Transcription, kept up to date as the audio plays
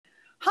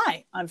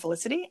Hi, I'm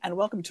Felicity, and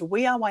welcome to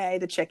We Are YA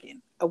The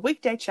Check-In, a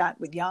weekday chat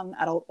with young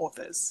adult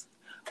authors.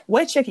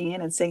 We're checking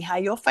in and seeing how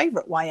your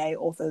favourite YA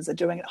authors are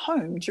doing at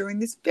home during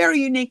this very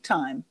unique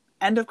time,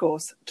 and of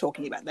course,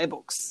 talking about their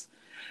books.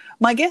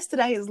 My guest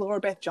today is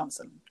Laura Beth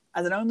Johnson.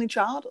 As an only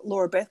child,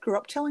 Laura Beth grew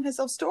up telling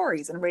herself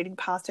stories and reading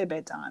past her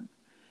bedtime.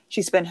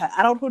 She spent her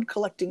adulthood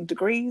collecting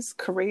degrees,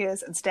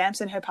 careers, and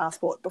stamps in her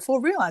passport before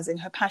realising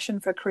her passion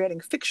for creating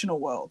fictional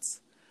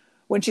worlds.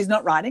 When she's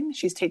not writing,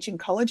 she's teaching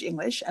college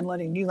English and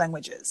learning new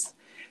languages.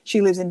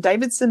 She lives in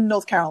Davidson,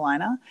 North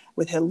Carolina,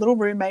 with her little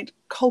roommate,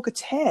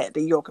 Kolkatair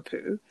the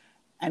Yorkapoo,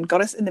 and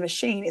Goddess in the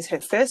Machine is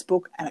her first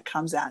book, and it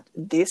comes out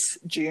this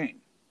June.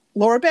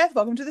 Laura Beth,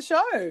 welcome to the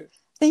show.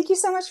 Thank you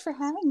so much for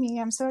having me.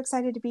 I'm so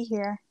excited to be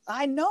here.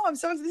 I know.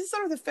 This is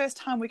sort of the first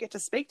time we get to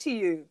speak to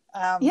you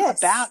Yes.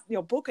 about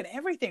your book and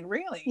everything,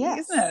 really, Yes.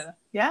 isn't it?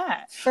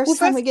 Yeah. First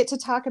time we get to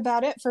talk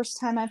about it. First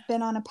time I've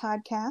been on a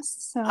podcast.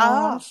 So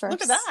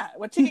look at that.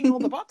 We're ticking all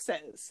the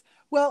boxes.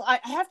 Well,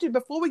 I have to,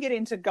 before we get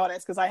into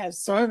Goddess, because I have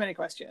so many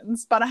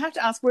questions, but I have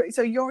to ask,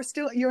 so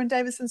you're in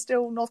Davidson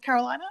still, North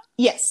Carolina?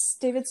 Yes,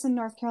 Davidson,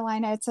 North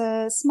Carolina. It's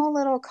a small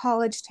little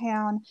college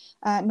town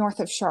north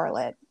of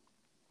Charlotte.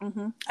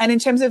 Mm-hmm. And in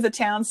terms of the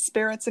town's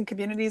spirits and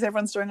communities,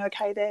 everyone's doing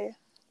okay there?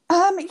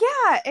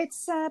 Yeah,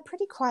 it's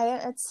pretty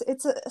quiet.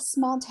 It's a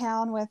small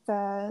town with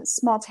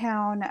small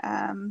town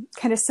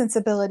kind of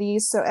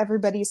sensibilities. So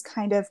everybody's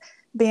kind of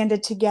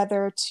banded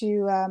together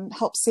to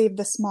help save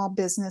the small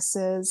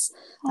businesses.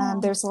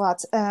 There's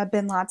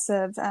been lots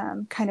of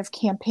kind of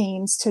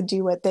campaigns to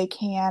do what they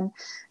can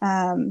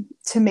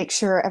to make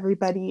sure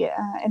everybody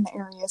in the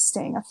area is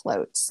staying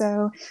afloat.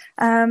 So,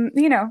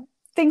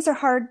 things are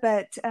hard,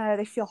 but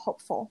they feel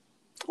hopeful.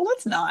 Well,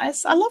 that's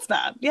nice. I love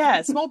that.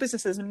 Yeah, small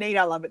businesses need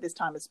our love at this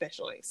time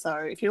especially. So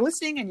if you're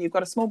listening and you've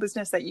got a small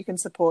business that you can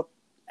support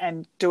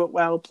and do it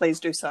well,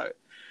 please do so.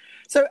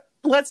 So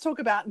let's talk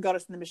about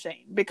Goddess in the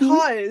Machine,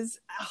 because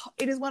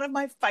it is one of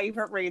my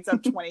favourite reads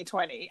of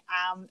 2020.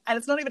 And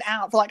it's not even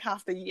out for like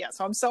half the year.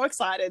 So I'm so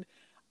excited.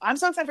 I'm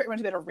so excited for everyone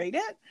to be able to read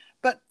it.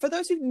 But for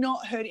those who've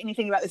not heard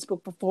anything about this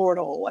book before at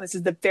all, and this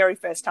is the very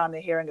first time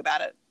they're hearing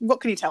about it, what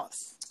can you tell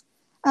us?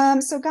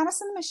 So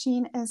Goddess in the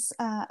Machine is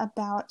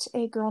about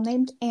a girl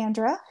named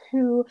Andra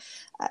who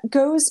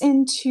goes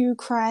into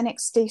cryonic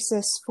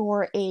stasis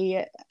for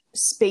a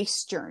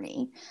space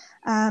journey.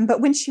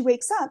 But when she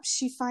wakes up,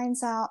 she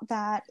finds out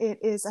that it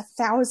is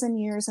 1,000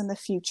 years in the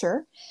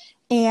future.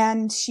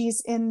 And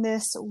she's in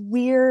this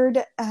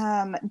weird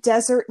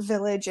desert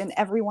village, and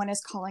everyone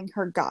is calling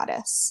her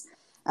Goddess.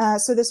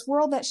 So this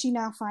world that she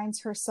now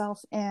finds herself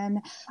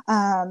in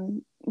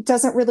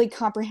doesn't really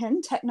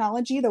comprehend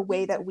technology the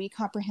way that we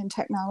comprehend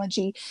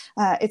technology.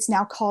 It's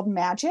now called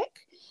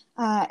magic.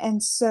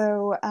 And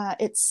so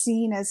it's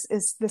seen as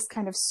this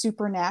kind of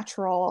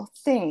supernatural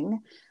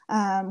thing,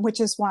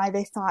 which is why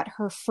they thought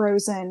her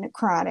frozen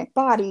cryonic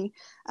body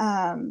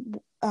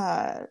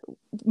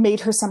made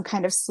her some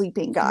kind of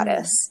sleeping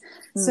goddess.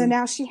 So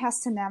now she has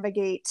to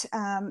navigate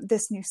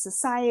this new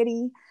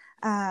society.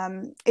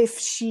 If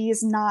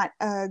she's not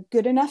a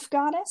good enough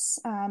goddess,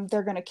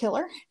 they're going to kill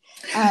her.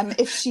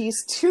 If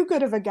she's too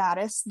good of a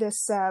goddess,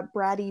 this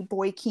bratty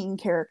boy king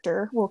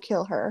character will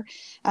kill her.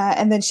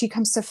 And then she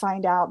comes to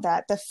find out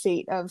that the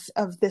fate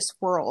of this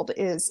world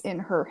is in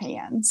her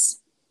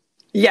hands.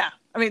 Yeah.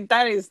 I mean,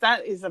 that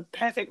is a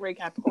perfect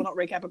recap, or not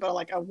recap, but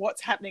like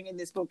what's happening in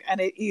this book.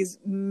 And it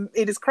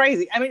is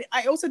crazy. I mean,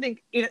 I also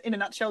think in a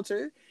nutshell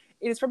too,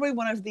 it is probably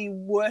one of the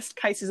worst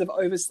cases of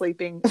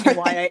oversleeping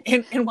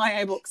in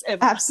YA books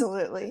ever.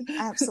 Absolutely.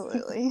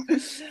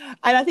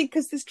 And I think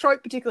because this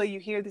trope particularly, you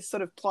hear this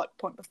sort of plot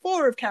point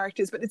before of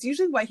characters, but it's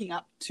usually waking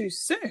up too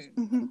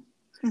soon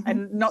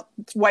and not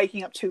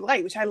waking up too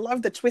late, which I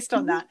love the twist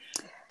on that.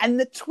 And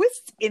the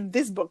twists in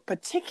this book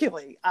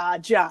particularly are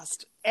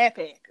just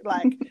epic.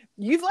 Like,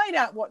 you've laid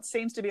out what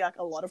seems to be like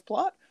a lot of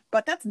plot,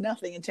 but that's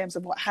nothing in terms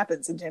of what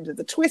happens, in terms of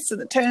the twists and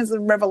the turns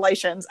and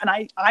revelations.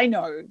 And I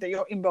know that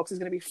your inbox is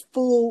going to be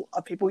full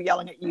of people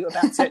yelling at you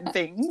about certain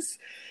things.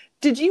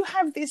 Did you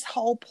have this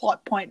whole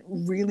plot point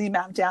really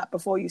mapped out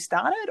before you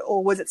started,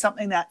 or was it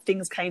something that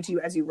things came to you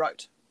as you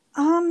wrote?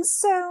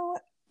 So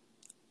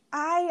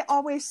I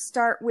always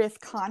start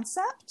with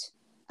concept.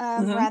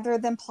 Rather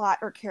than plot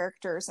or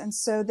characters. And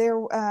so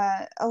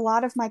a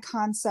lot of my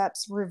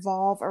concepts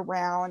revolve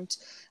around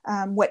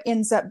what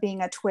ends up being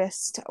a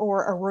twist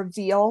or a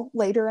reveal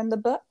later in the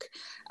book.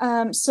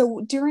 So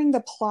during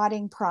the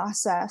plotting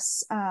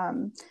process,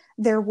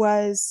 there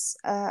was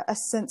a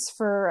sense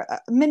for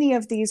many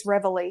of these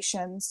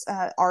revelations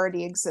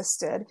already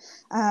existed.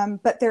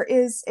 But there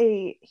is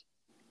a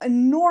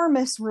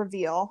enormous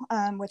reveal,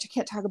 which I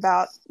can't talk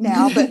about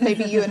now, but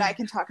maybe you and I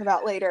can talk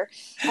about later,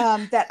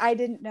 that I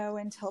didn't know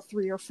until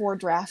 3 or 4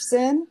 drafts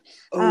in.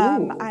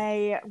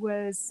 I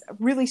was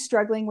really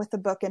struggling with the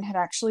book and had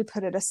actually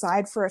put it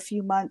aside for a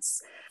few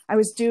months. I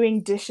was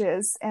doing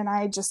dishes and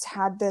I just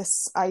had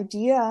this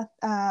idea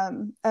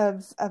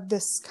of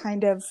this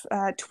kind of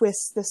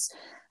twist, this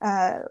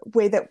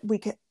way that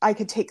I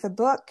could take the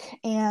book,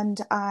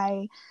 and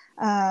I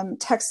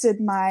texted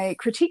my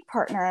critique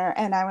partner,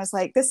 and I was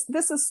like, this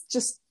is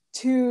just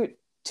too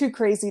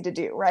crazy to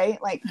do,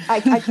 right? Like I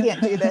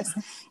can't do this.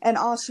 And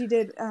all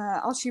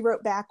she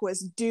wrote back was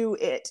 "do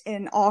it"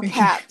 in all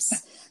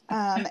caps.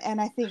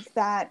 And I think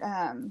that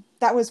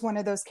that was one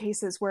of those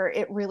cases where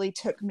it really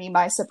took me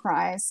by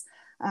surprise,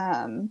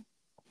 and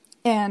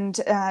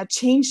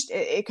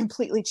it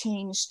completely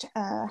changed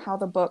how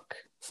the book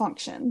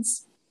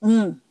functions.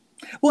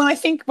 Well, I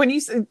think when you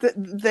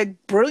the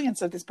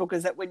brilliance of this book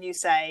is that when you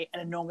say an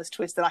enormous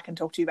twist that I can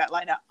talk to you about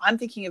later, I'm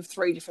thinking of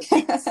 3 different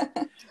things.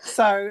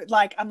 So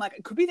like, I'm like,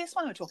 it could be this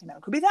one we're talking about.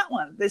 It could be that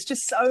one. There's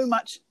just so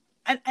much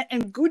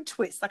and good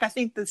twists. Like, I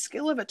think the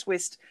skill of a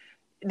twist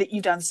that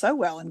you've done so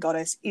well in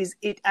Goddess is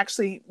it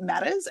actually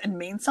matters and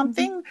means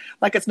something.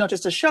 Like, it's not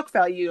just a shock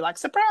value, like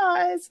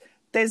surprise.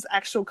 There's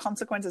actual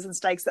consequences and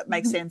stakes that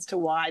make sense to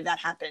why that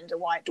happened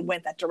and why it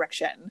went that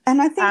direction. And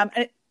I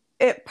think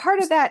part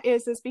of that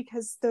is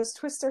because those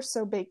twists are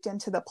so baked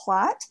into the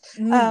plot.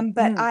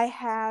 But I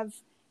have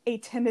a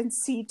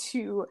tendency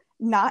to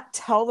not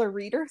tell the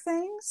reader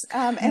things.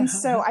 And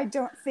so I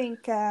don't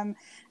think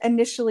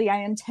initially I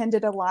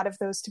intended a lot of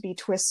those to be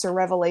twists or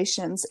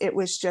revelations. It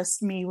was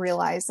just me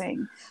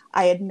realizing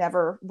I had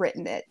never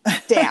written it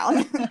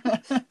down.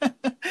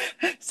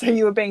 So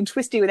you were being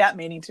twisty without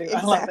meaning to.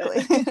 Exactly. I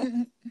love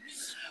it.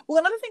 Well,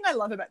 another thing I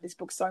love about this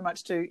book so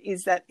much too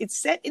is that it's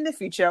set in the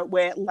future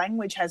where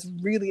language has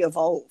really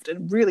evolved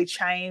and really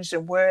changed,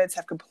 and words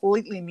have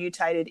completely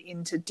mutated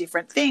into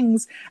different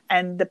things.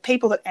 And the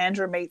people that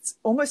Andra meets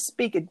almost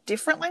speak a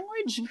different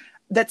language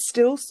that's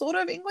still sort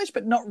of English,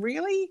 but not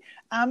really.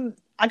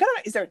 I gotta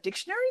know, is there a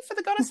dictionary for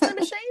the Goddess in the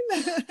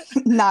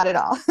Machine? Not at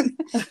all.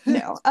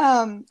 No.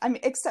 I mean,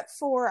 except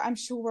for, I'm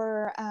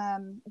sure,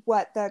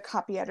 what the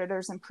copy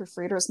editors and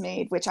proofreaders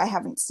made, which I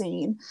haven't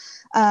seen.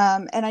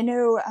 And I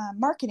know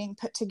marketing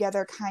put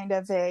together kind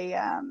of a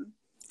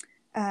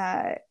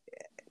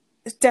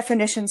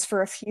definitions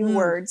for a few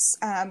words,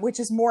 which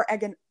is more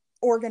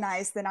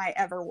organized than I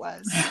ever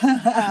was,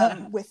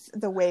 with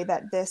the way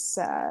that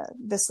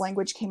this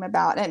language came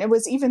about. And it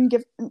was even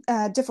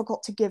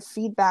difficult to give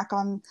feedback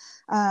on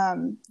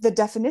the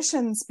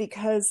definitions,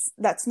 because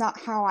that's not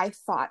how I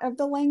thought of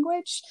the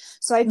language.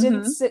 So I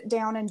didn't sit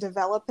down and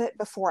develop it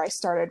before I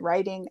started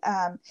writing.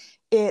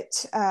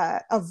 It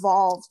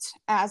evolved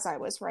as I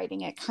was writing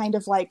it, kind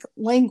of like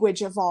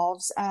language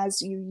evolves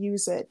as you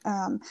use it.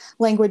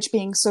 Language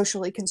being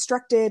socially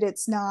constructed,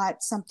 it's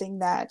not something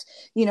that,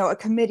 a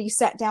committee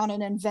sat down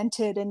and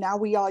invented and now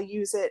we all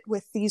use it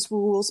with these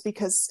rules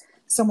because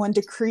someone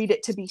decreed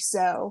it to be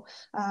so.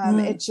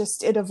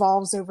 It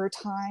evolves over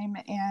time,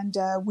 and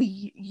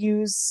we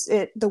use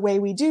it the way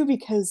we do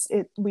because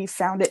we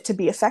found it to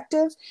be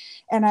effective.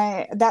 And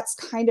that's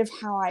kind of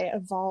how I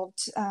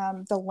evolved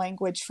the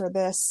language for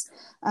this.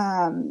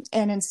 And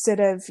instead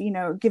of,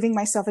 giving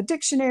myself a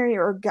dictionary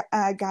or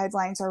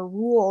guidelines or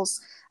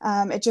rules,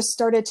 it just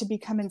started to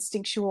become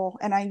instinctual,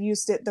 and I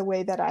used it the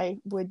way that I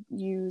would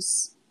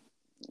use,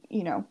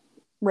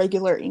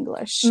 regular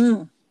English.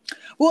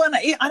 Well, and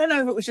I don't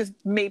know if it was just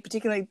me,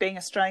 particularly being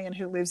Australian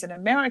who lives in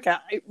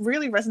America, it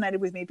really resonated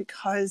with me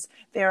because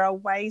there are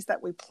ways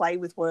that we play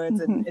with words,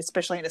 and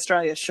especially in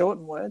Australia,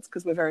 shorten words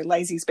because we're very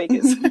lazy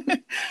speakers,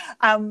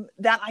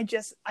 that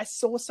I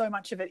saw so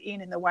much of it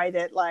in the way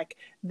that, like,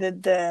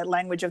 the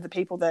language of the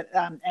people that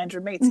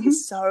Andra meets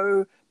is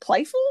so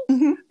playful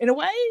in a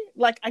way.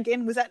 Like,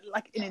 again, was that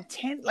like an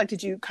intent? Like,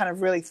 did you kind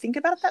of really think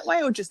about it that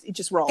way, or it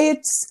just rolled?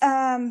 It's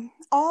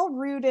all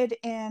rooted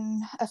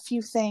in a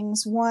few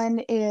things.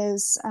 One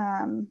is,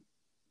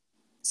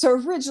 so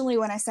originally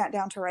when I sat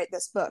down to write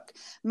this book,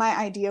 my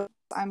idea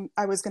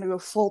I was going to go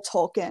full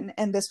Tolkien,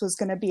 and this was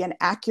going to be an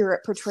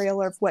accurate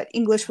portrayal of what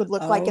English would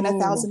look like in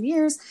 1,000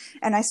 years.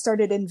 And I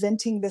started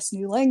inventing this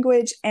new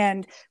language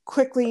and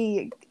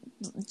quickly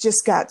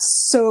just got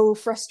so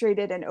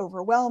frustrated and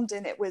overwhelmed,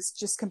 and it was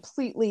just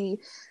completely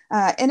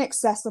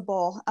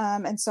inaccessible.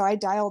 And so I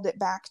dialed it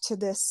back to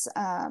this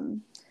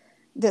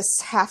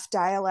half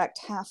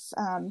dialect, half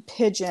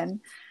pidgin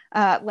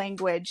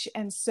language.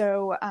 And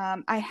so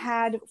I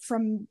had,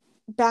 from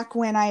back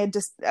when I had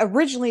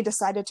originally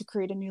decided to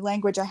create a new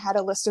language, I had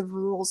a list of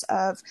rules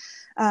of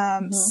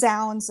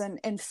sounds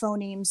and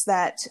phonemes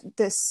that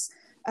this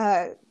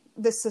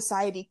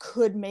society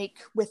could make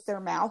with their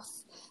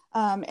mouth.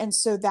 And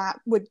so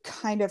that would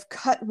kind of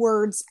cut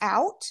words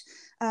out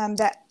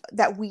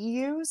that we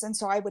use. And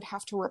so I would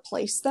have to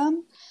replace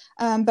them.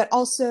 But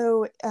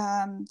also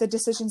the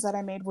decisions that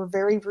I made were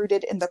very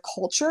rooted in the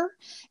culture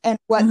and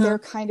what their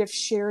kind of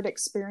shared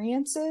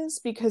experience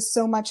is, because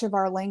so much of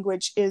our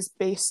language is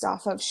based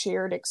off of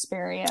shared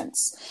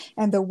experience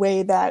and the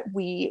way that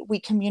we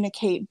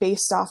communicate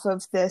based off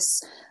of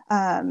this,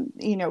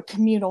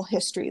 communal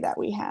history that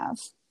we have.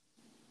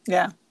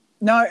 Yeah.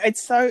 No,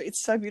 it's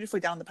so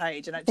beautifully done on the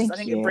page, and I think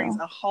it brings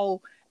a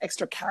whole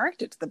extra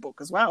character to the book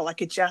as well.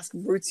 Like, it just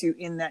roots you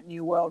in that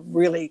new world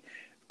really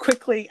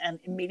quickly and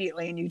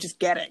immediately, and you just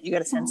get it. You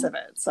get a sense of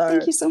it. So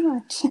thank you so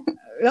much.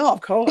 Oh,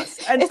 of course.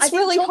 And it's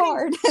really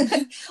hard.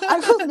 I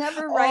will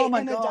never write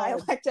in a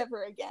dialect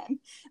ever again.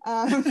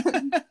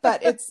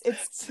 But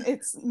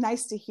it's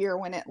nice to hear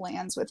when it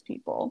lands with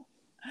people.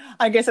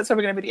 I guess that's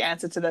probably going to be the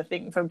answer to the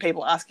thing when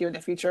people ask you in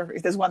the future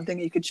if there's one thing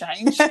you could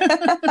change.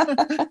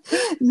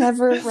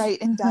 Never write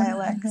in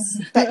dialects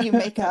that you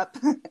make up.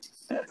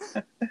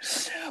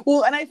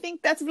 Well, and I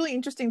think that's really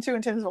interesting too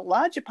in terms of a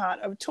larger part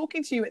of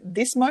talking to you at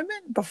this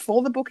moment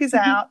before the book is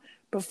out,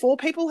 before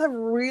people have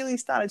really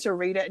started to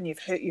read it and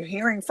you're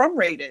hearing from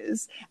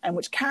readers and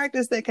which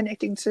characters they're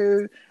connecting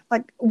to.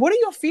 Like, what are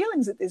your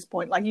feelings at this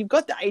point? Like, you've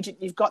got the agent,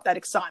 you've got that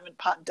excitement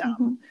part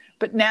done,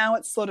 but now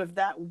it's sort of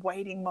that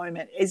waiting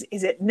moment. Is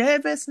it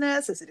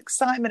nervousness? Is it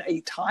excitement? Are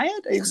you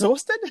tired? Are you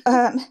exhausted?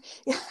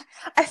 Yeah,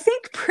 I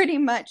think pretty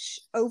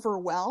much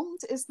overwhelmed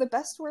is the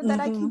best word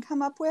that I can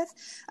come up with.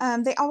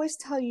 They always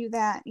tell you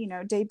that,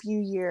 debut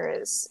year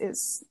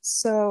is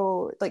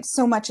so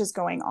much is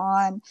going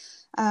on.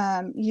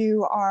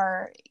 You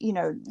are,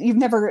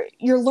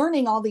 you're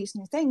learning all these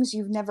new things.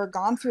 You've never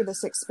gone through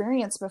this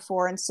experience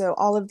before. And so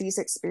all of these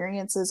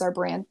experiences are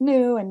brand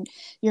new and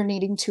you're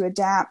needing to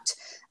adapt,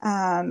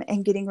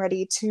 and getting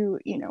ready to,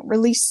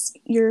 release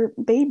your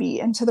baby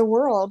into the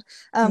world,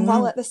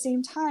 while at the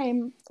same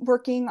time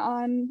working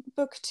on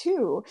book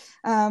 2,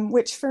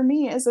 which for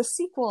me is a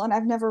sequel, and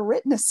I've never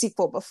written a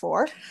sequel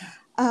before.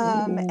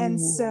 And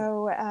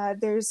so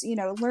there's,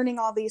 learning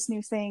all these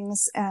new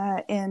things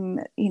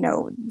in,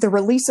 the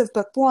release of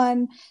book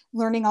 1,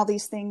 learning all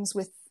these things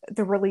with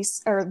the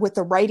release or with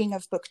the writing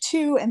of book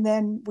 2. And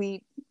then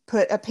we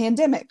put a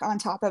pandemic on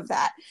top of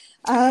that.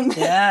 So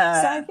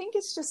I think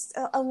it's just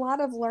a lot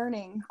of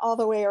learning all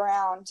the way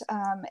around,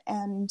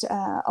 and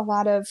a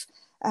lot of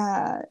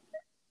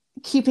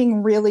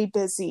keeping really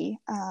busy.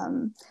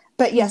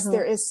 But yes,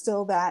 there is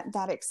still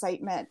that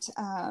excitement,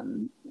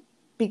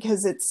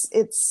 because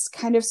it's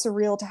kind of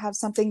surreal to have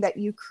something that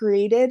you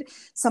created,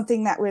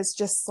 something that was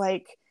just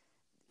like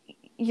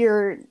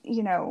your,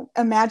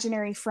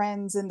 imaginary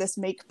friends in this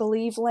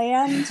make-believe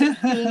land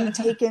being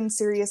taken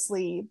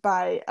seriously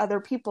by other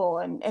people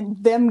and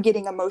them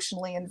getting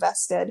emotionally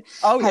invested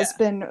has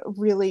been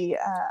really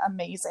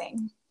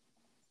amazing.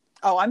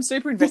 Oh, I'm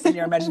super invested in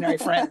your imaginary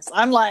friends.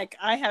 I'm like,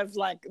 I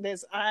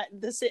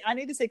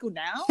need a sequel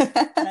now,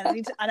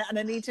 and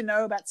I need to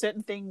know about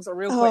certain things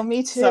real quick. Oh,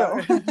 me too.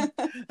 So.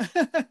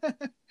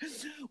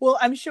 Well,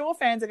 I'm sure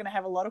fans are going to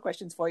have a lot of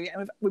questions for you,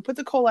 and we put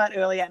the call out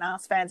earlier and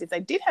asked fans if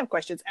they did have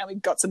questions, and we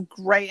got some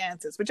great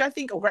answers, which I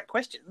think are great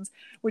questions,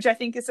 which I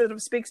think is sort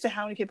of speaks to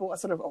how many people are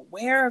sort of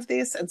aware of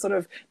this, and sort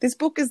of this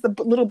book is the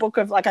little book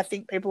of like, I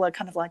think people are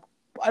kind of like,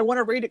 I want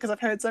to read it because I've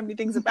heard so many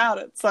things about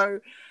it. So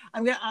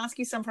I'm going to ask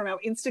you some from our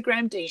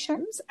Instagram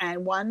DMs,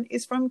 and one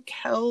is from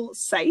Kel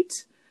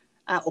Sate,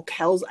 or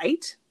Kel's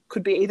 8,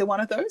 could be either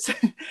one of those.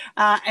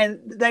 And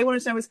they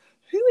wanted to know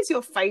who is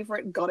your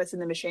favorite Goddess in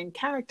the Machine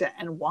character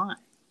and why?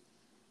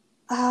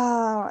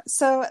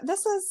 So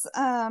this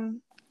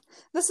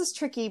is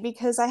tricky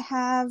because I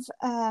have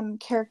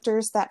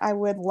characters that I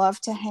would love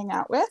to hang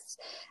out with,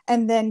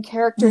 and then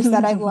characters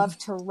that I love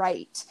to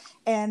write,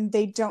 and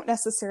they don't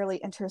necessarily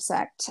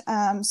intersect.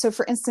 So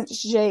for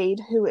instance, Jade,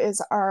 who is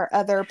our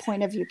other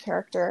point of view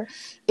character,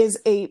 is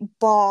a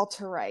ball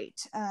to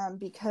write,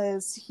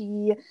 because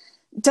he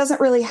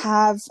doesn't really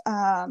have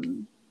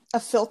a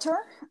filter.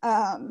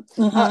 A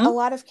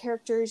lot of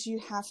characters you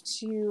have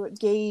to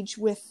gauge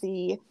with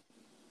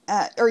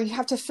or you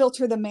have to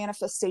filter the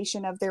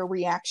manifestation of their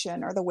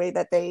reaction or the way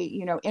that they,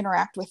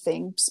 interact with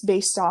things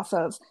based off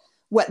of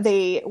what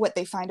they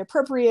find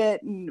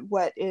appropriate and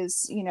what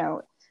is,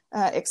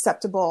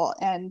 acceptable.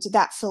 And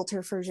that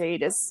filter for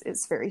Jade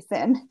is very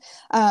thin.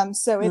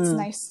 So it's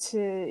nice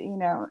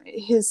to,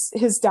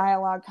 his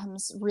dialogue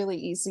comes really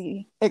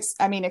easy.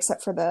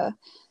 Except for the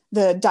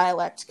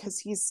dialect, because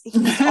he's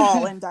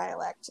all in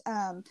dialect,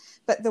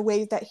 but the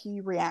way that he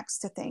reacts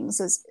to things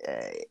is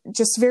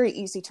just very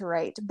easy to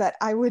write. But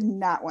I would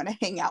not want to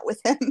hang out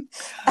with him.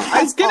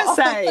 I was gonna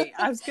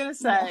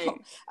say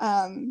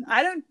no.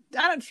 I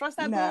don't trust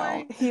that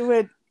boy. He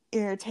would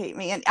irritate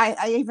me, and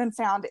I even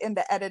found in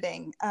the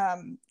editing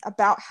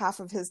about half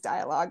of his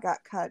dialogue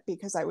got cut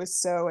because I was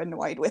so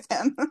annoyed with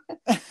him.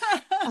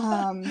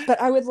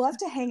 But I would love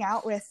to hang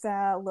out with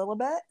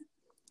Lilibet.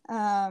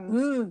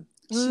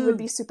 She would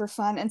be super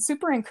fun and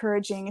super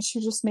encouraging, and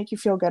she'd just make you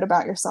feel good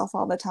about yourself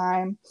all the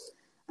time.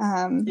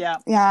 And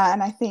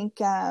I think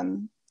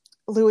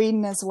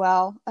Louis as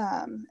well.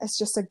 Is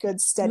just a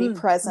good, steady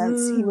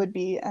presence. He would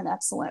be an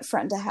excellent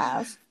friend to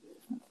have.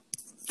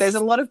 There's a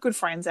lot of good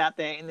friends out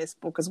there in this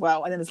book as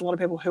well, and then there's a lot of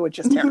people who are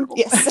just terrible.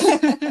 Yes.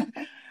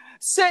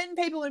 certain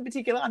people in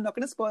particular, I'm not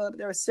going to spoil it, but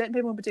there are certain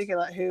people in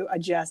particular who are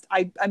just,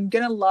 I'm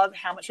going to love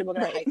how much people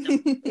are going to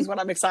hate them, is what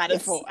I'm excited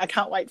Yes. for. I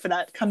can't wait for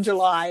that. Come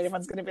July,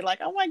 everyone's going to be like,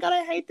 oh my God,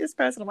 I hate this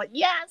person. I'm like,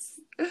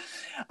 yes.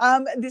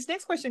 This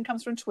next question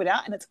comes from Twitter,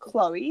 and it's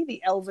Chloe,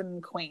 the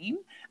Elven Queen.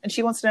 And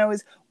she wants to know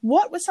is,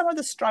 what were some of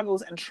the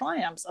struggles and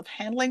triumphs of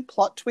handling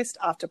plot twist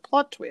after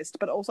plot twist,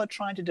 but also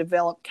trying to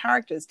develop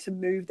characters to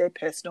move their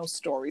personal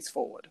stories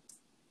forward?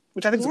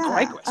 Which I think is a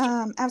great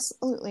question.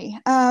 Absolutely.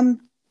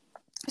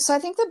 So I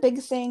think the big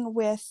thing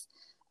with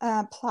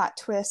plot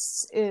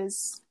twists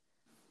is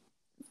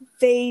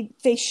they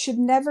should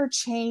never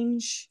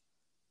change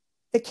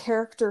the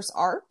character's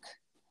arc.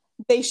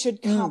 They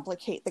should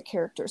complicate the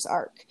character's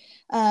arc.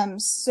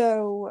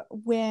 So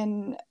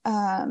when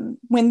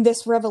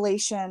this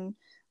revelation,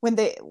 when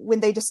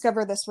they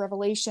discover this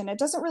revelation, it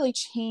doesn't really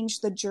change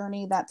the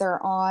journey that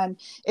they're on.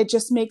 It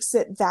just makes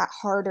it that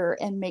harder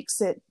and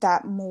makes it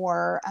that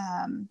more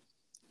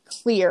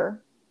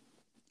clear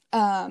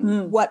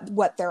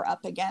what they're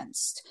up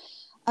against.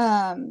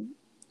 And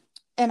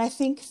I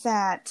think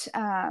that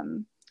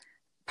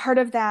part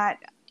of that,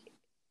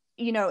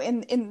 you know,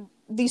 in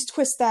these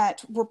twists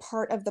that were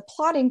part of the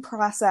plotting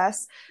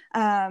process,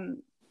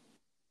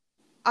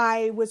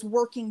 I was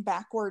working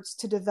backwards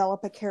to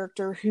develop a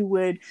character who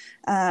would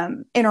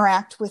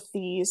interact with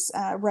these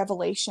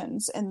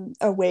revelations in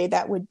a way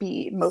that would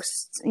be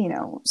most, you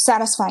know,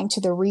 satisfying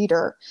to the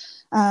reader.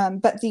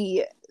 But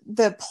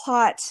the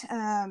plot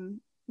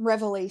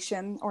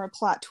revelation or a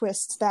plot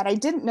twist that I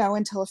didn't know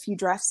until a few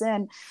drafts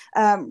in,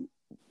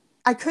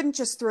 I couldn't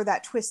just throw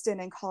that twist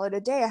in and call it a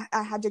day.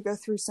 I had to go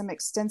through some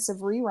extensive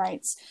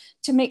rewrites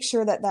to make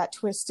sure that that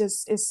twist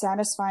is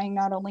satisfying,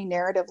 not only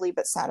narratively,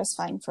 but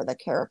satisfying for the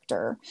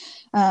character.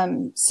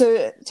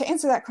 So to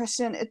answer that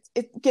question,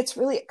 it gets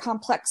really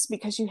complex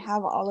because you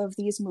have all of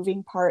these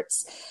moving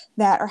parts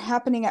that are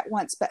happening at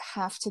once, but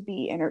have to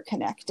be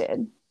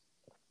interconnected.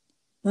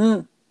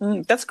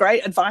 That's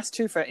great advice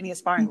too for any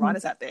aspiring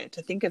writers out there,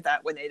 to think of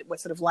that when we're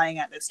sort of laying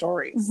out their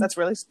stories. That's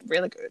really,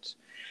 really good.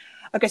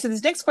 Okay, so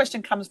this next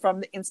question comes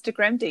from the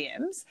Instagram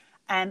DMs,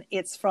 and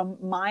it's from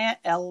Maya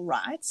L.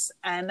 Writes,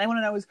 and they want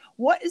to know is,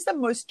 what is the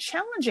most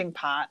challenging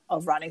part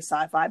of writing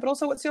sci-fi, but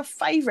also what's your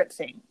favourite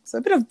thing? So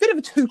a bit of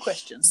a two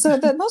questions. So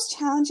the most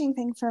challenging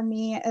thing for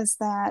me is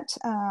that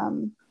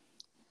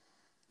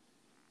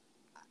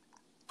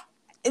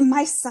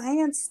my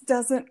science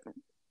doesn't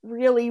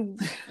really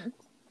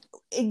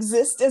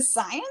exist as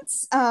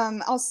science.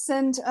 I'll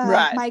send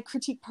my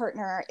critique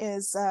partner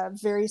is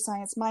very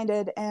science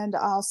minded, and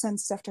I'll send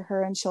stuff to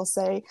her and she'll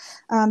say,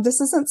 this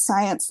isn't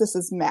science, this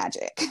is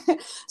magic.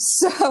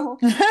 So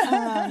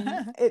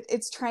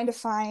it's trying to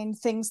find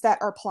things that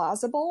are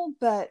plausible,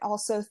 but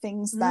also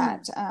things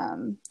that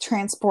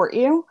transport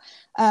you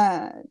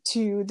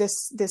to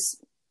this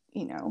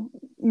you know,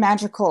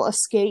 magical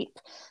escape.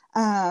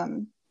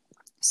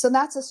 So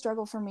that's a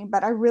struggle for me,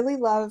 but I really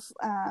love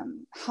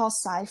how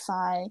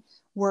sci-fi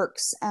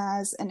works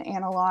as an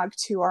analog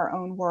to our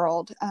own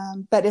world,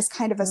 but is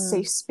kind of a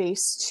safe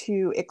space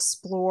to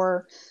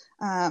explore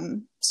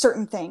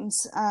certain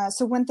things.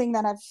 So one thing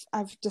that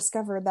I've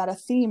discovered that a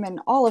theme in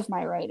all of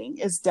my writing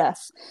is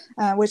death,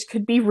 which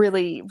could be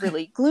really,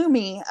 really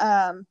gloomy.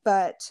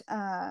 But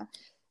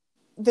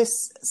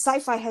this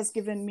sci-fi has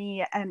given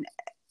me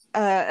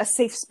a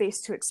safe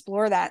space to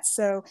explore that.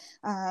 So,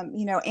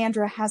 you know,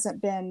 Andra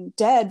hasn't been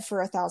dead for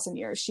 1,000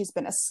 years. She's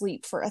been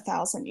asleep for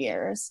 1,000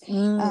 years.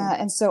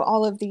 And so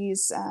all of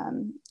these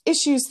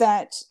issues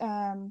that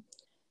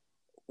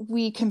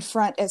we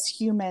confront as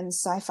humans,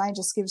 sci-fi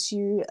just gives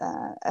you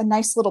a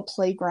nice little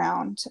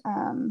playground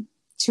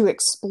to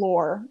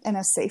explore in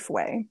a safe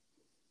way.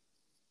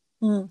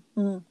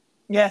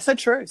 Yeah, so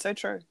true, so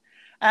true.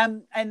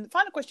 And the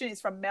final question is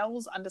from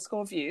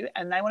Mel's_view,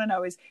 and they want to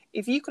know is,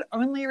 if you could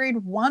only read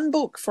one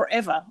book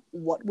forever,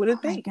 what would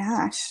it be? Oh my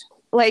gosh.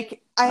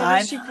 Like, I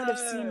wish you could have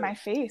seen my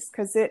face,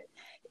 because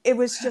it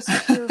was just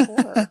pure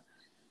horror.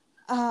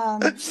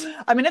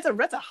 I mean, that's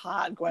a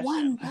hard question.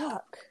 One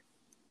book.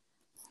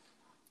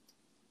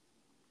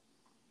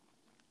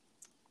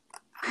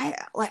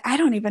 I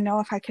don't even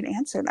know if I could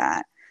answer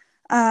that.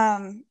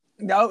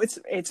 No,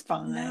 it's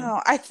fine.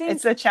 No, I think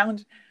it's a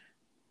challenge.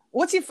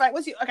 What's your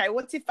favorite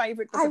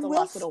book of the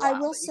last little while? I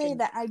will say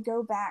that I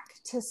go back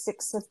to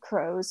Six of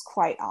Crows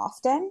quite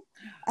often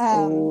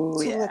to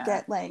look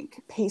at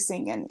like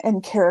pacing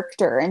and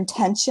character and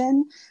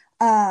tension.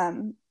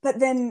 But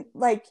then,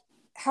 like,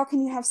 how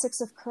can you have Six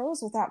of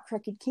Crows without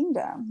Crooked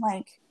Kingdom?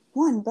 Like,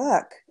 one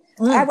book.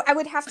 I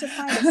would have to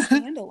find a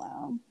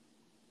standalone.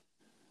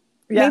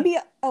 Maybe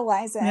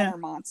Eliza and her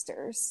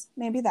monsters.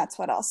 Maybe that's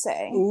what I'll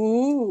say.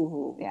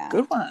 Ooh, yeah,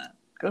 good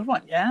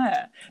one.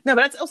 Yeah, no,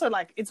 but it's also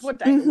like, it's what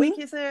day of the week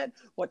is it?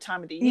 What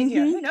time of the year?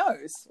 You know, who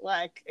knows?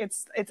 Like,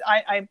 it's.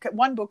 I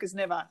one book is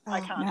never.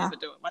 I can't ever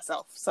do it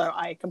myself, so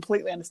I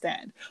completely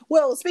understand.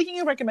 Well, speaking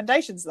of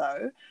recommendations,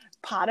 though,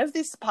 part of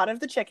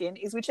the check-in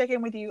is we check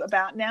in with you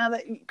about, now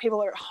that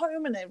people are at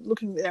home and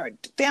they're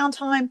at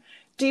downtime,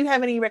 Do you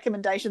have any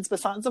recommendations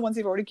besides the ones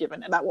you've already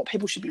given about what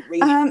people should be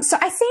reading? So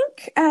I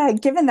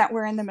think, given that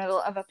we're in the middle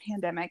of a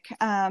pandemic,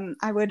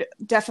 I would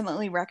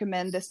definitely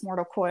recommend This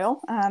Mortal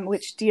Coil,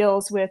 which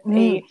deals with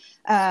a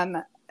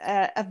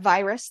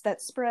virus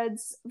that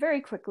spreads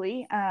very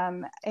quickly,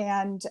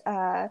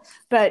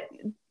 but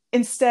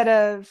instead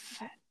of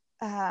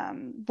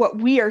what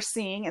we are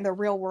seeing in the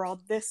real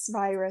world, this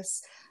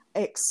virus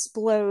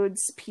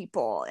explodes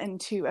people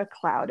into a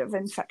cloud of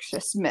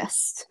infectious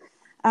mist.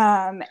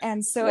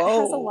 And so it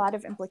has a lot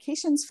of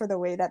implications for the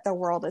way that the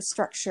world is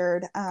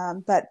structured.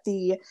 But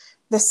the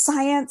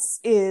science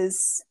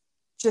is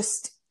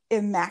just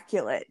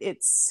immaculate.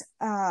 It's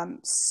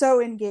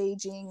so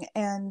engaging,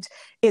 and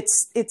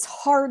it's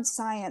hard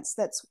science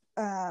that's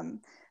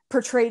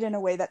portrayed in a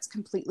way that's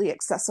completely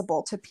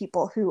accessible to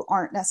people who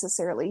aren't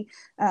necessarily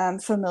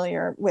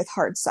familiar with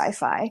hard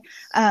sci-fi.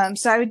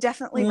 So I would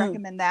definitely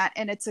recommend that.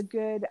 And it's a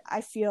good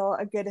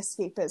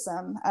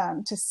escapism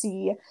to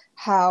see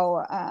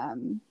how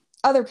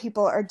other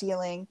people are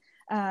dealing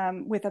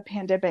with a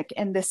pandemic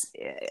in this,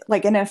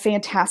 like in a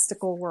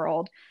fantastical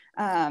world,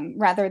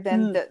 rather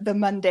than the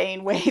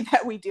mundane way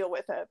that we deal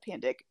with a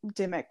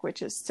pandemic,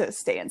 which is to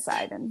stay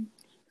inside and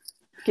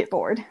get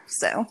bored.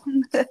 So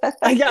yeah,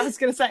 I was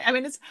going to say, I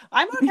mean,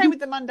 I'm okay with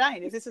the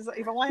mundane.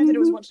 If all I have to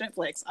do is watch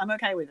Netflix, I'm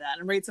okay with that,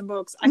 and read some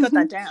books. I got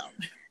that down.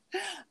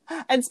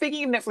 And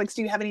speaking of Netflix,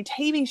 do you have any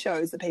TV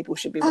shows that people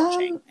should be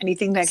watching?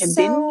 Anything they can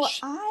binge?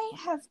 I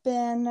have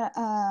been,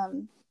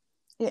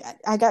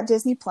 I got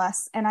Disney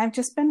Plus, and I've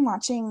just been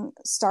watching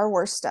Star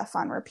Wars stuff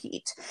on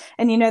repeat.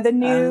 And the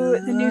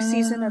new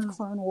season of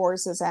Clone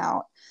Wars is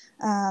out,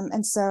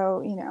 and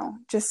so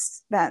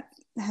just that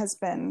has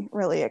been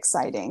really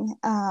exciting.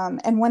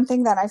 And one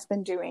thing that I've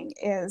been doing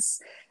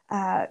is,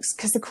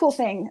 because the cool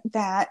thing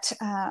that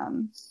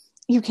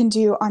you can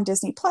do on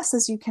Disney Plus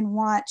is you can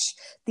watch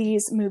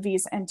these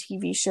movies and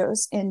TV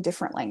shows in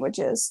different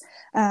languages.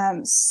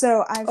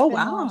 So I've been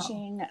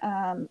watching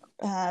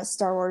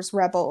Star Wars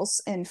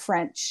Rebels in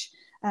French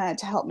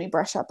to help me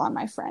brush up on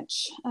my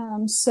French.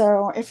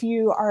 So if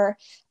you are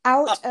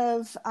out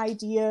of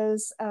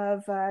ideas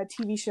of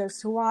TV shows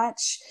to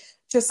watch,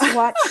 just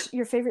watch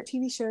your favorite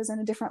TV shows in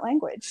a different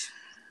language.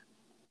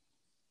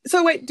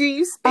 So wait, do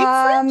you speak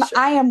French?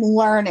 I am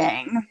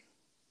learning.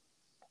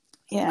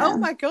 Yeah. Oh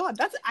my God,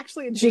 that's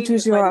actually a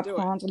genius way to do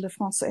it. Le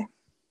français.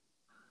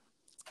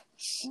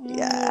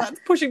 Yeah,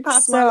 that's pushing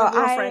past my level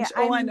of French.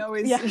 All I know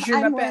is je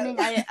I'm m'appelle.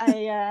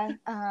 learning.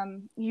 I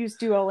use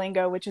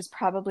Duolingo, which is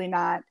probably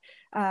not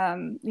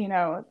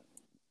the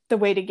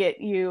way to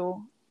get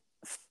you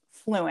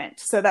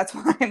fluent. So that's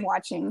why I'm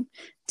watching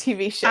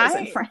TV shows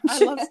in French. I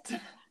love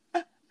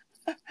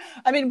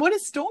I mean, what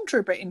is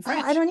Stormtrooper in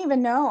French? I don't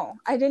even know.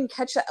 I didn't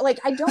catch that. Like,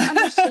 I don't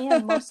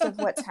understand most of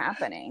what's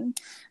happening.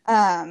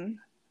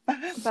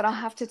 But I'll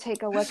have to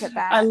take a look at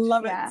that. I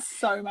love it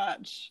so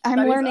much.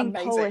 I'm learning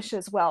Polish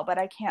as well, but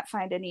I can't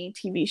find any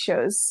TV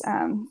shows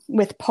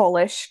with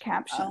Polish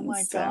captions. Oh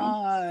my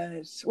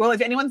gosh. Well, if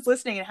anyone's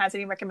listening and has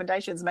any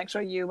recommendations, make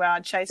sure you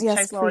chase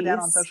Laura down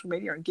on social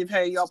media and give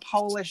her your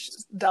Polish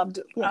dubbed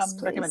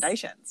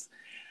recommendations.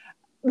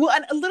 Well,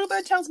 and a little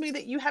bird tells me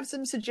that you have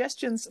some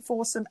suggestions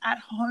for some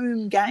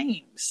at-home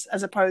games,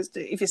 as opposed to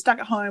if you're stuck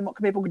at home, what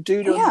can people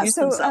do to amuse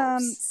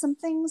themselves? Some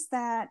things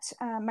that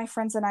my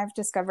friends and I've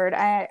discovered.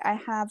 I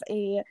have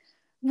a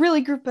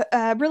really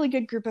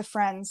good group of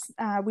friends.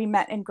 We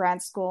met in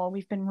grad school.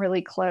 We've been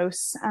really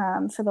close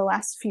for the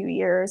last few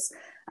years,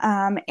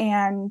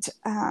 and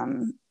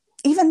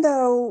even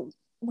though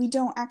we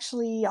don't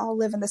actually all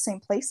live in the same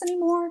place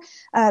anymore,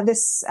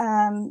 this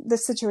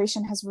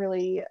situation has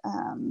really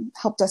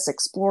helped us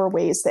explore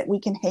ways that we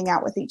can hang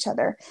out with each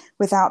other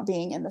without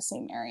being in the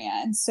same area.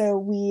 And so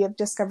we have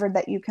discovered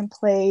that you can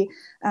play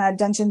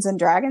Dungeons and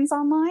Dragons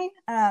online.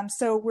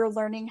 So we're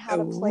learning how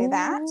to play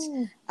that.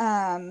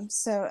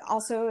 So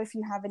also, if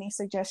you have any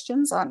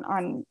suggestions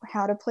on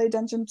how to play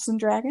Dungeons and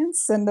Dragons,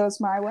 send those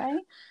my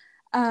way.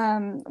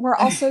 We're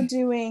also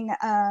doing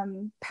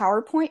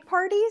PowerPoint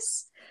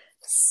parties.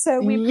 So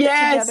we put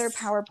together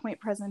PowerPoint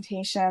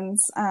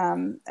presentations.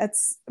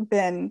 It's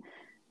been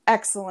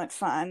excellent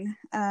fun.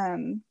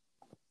 I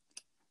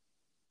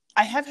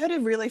have heard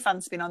a really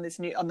fun spin on this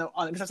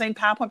because I've seen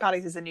PowerPoint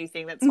parties is a new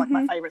thing that's like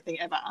my favorite thing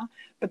ever.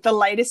 But the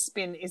latest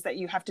spin is that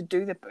you have to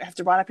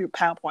write up your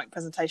PowerPoint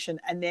presentation,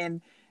 and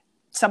then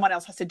someone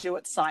else has to do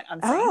it sight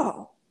unseen.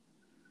 Oh,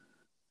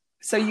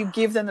 so you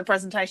give them the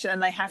presentation,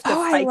 and they have to fake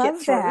I love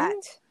it through. That.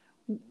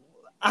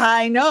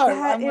 I know.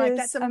 I'm like,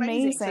 that's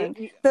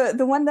amazing.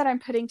 The one that I'm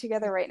putting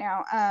together right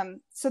now.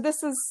 So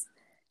this is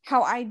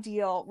how I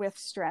deal with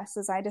stress.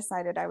 Is I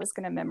decided I was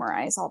going to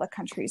memorize all the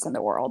countries in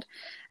the world.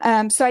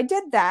 So I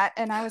did that,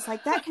 and I was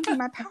like, that can be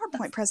my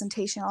PowerPoint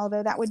presentation.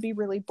 Although that would be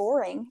really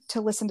boring to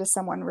listen to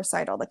someone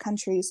recite all the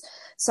countries.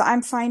 So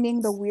I'm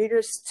finding the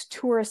weirdest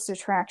tourist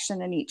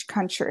attraction in each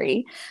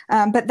country.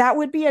 But that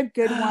would be a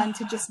good one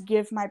to just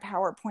give my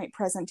PowerPoint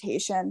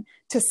presentation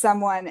to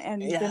someone,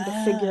 and then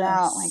to figure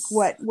out like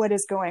what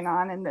is going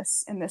on in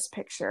this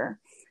picture.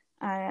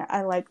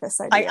 I like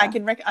this idea.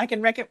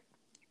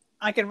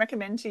 I can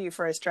recommend to you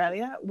for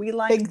Australia. We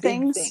like Big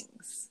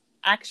things.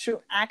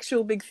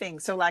 Actual big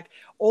things. So like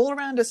all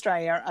around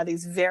Australia are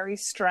these very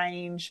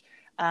strange,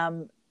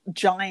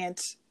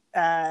 giant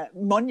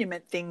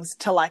monument things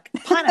to like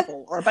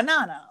pineapple or a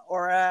banana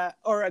or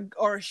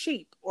a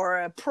sheep or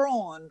a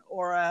prawn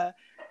or a,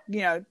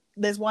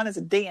 there's one as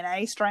a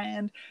DNA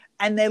strand,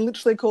 and they're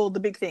literally called the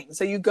big things.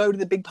 So you go to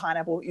the big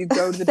pineapple, you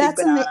go to the big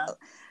banana.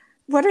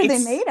 What are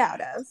they made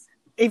out of?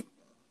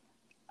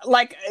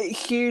 Like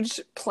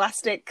huge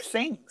plastic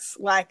things.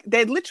 Like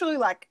they're literally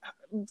like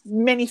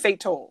many feet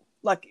tall.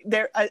 Like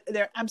they're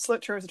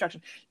absolute tourist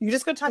attraction. You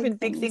just got to type in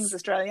big things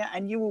Australia,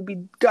 and you will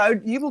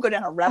go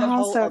down a rabbit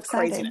hole of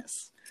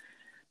craziness.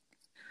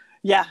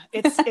 Yeah,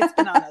 it's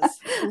bananas.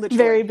 Literally.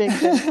 Very big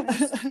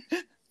bananas.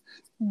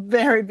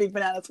 Very big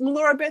bananas. Well,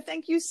 Laura Beth,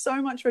 thank you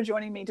so much for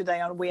joining me today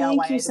on We Are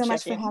YA. Thank you so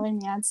much for having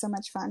me. I had so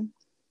much fun.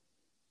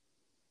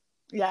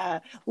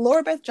 Yeah,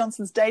 Laura Beth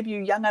Johnson's debut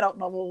young adult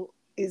novel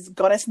is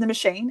Goddess in the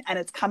Machine, and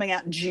it's coming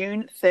out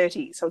June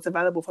 30. So it's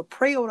available for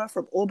pre-order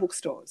from all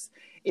bookstores.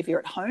 If you're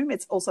at home,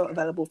 it's also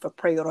available for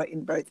pre-order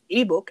in both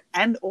ebook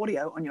and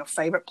audio on your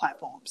favourite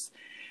platforms.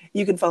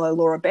 You can follow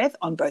Laura Beth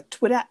on both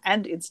Twitter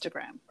and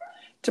Instagram.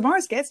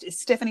 Tomorrow's guest is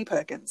Stephanie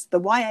Perkins, the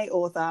YA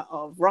author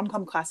of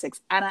rom-com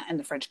classics Anna and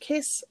the French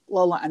Kiss,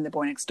 Lola and the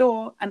Boy Next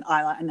Door, and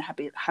Isla and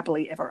the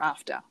Happily Ever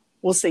After.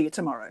 We'll see you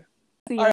tomorrow.